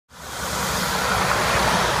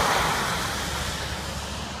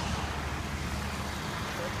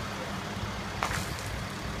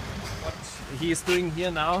he is doing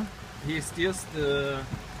here now, he steers the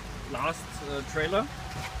last trailer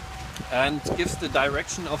and gives the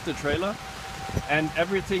direction of the trailer and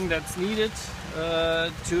everything that's needed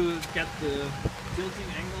to get the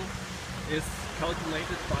tilting angle is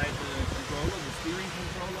calculated by the controller, the steering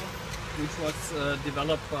controller, which was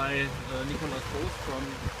developed by Nicolas Boos from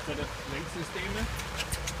ZF Lenksysteme.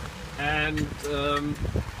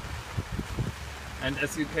 And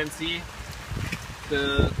as you can see,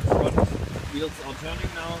 the front wheels are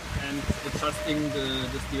turning now and adjusting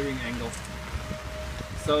the steering angle.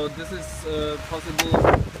 So this is possible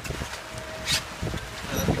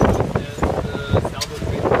because there's the salvo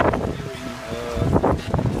steering.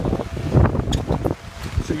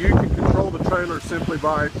 So you can control the trailer simply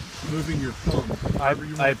by moving your thumb. I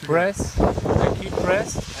keep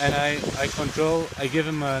pressed, and I give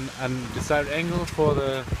him a desired angle for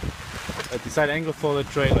the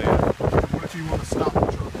trailer. Yeah. What if you want to stop the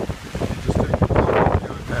truck? You just take the thumb and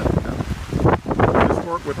go ahead. Does this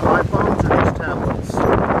work with iPhones or just tablets?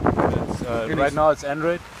 Right now it's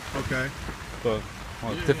Android. Okay. But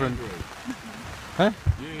well, it's different. Huh?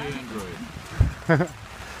 Yeah, Android.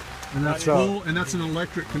 And that's full, and that's an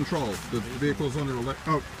electric control. The vehicle's under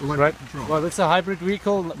electric right. control. Well, it's a hybrid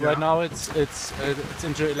vehicle. Yeah. Right now it's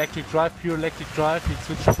into electric drive, pure electric drive. You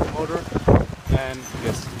switch the motor, and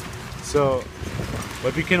yes. So,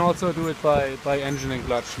 but we can also do it by engine and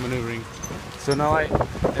clutch maneuvering. So now as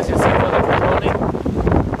you see, while I'm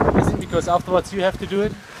controlling, isn't because afterwards you have to do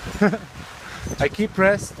it. I keep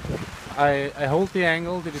pressed. I hold the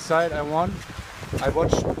angle, the desired I want. I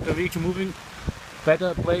watch the vehicle moving.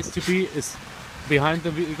 Better place to be is behind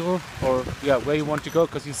the vehicle, or yeah, where you want to go,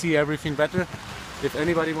 because you see everything better. If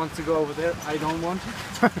anybody wants to go over there, I don't want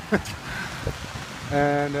to.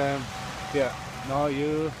 And yeah, now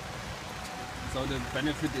you. So the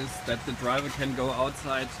benefit is that the driver can go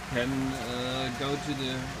outside, can go to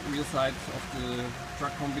the rear side of the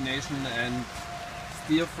truck combination and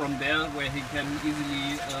steer from there, where he can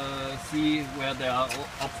easily see where there are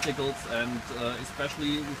obstacles, and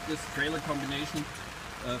especially with this trailer combination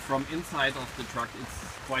from inside of the truck, it's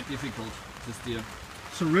quite difficult to steer.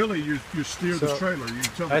 So really, you steer the trailer. You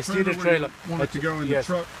tell the I steer the trailer. Want it to go in yes.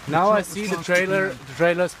 the truck. Now I see the trailer. The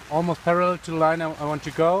trailer's almost parallel to the line I want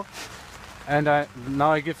to go, and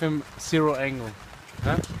now I give him 0 angle.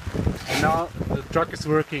 Huh? And now the truck is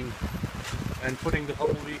working and putting the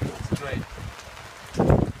whole vehicle straight.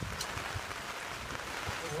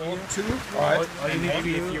 Two. Alright.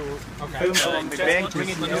 Film along the bank, bring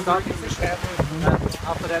it to the start position, and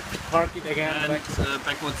after that park it again. And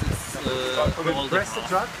backwards it's called press the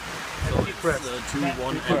truck, so and keep press.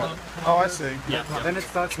 2-1 angle. Oh, I see. Yeah. Then it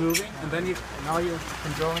starts moving, and then now you're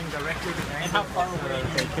controlling directly the angle. And how far away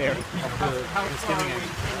the steering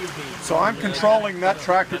angle. So I'm controlling that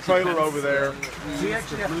tractor trailer over there. Do you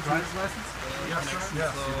actually have a driver's license? Yes,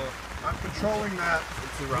 yes. I'm controlling that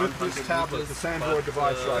with this tablet, this Android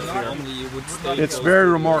device right here. Normally you would stay It's very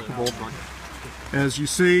remarkable. As you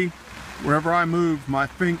see, wherever I move my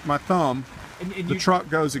thumb, the truck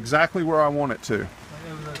goes exactly where I want it to.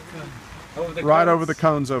 Right over the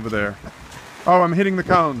cones over there. Oh, I'm hitting the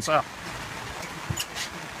cones. Ah.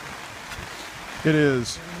 It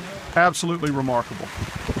is absolutely remarkable.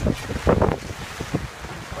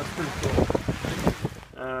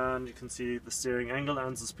 And you can see the steering angle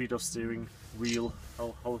and the speed of steering wheel,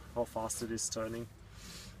 how fast it is turning.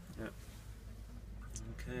 Yeah.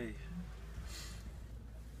 Okay.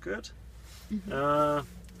 Good.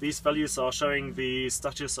 These values are showing the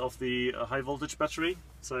status of the high voltage battery.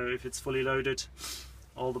 So if it's fully loaded,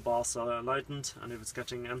 all the bars are lightened, and if it's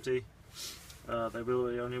getting empty, there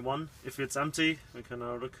will be only one. If it's empty, we can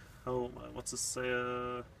now look how, what's this, wait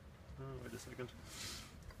a second,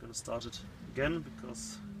 I'm gonna start it again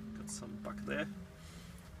because got some bug there.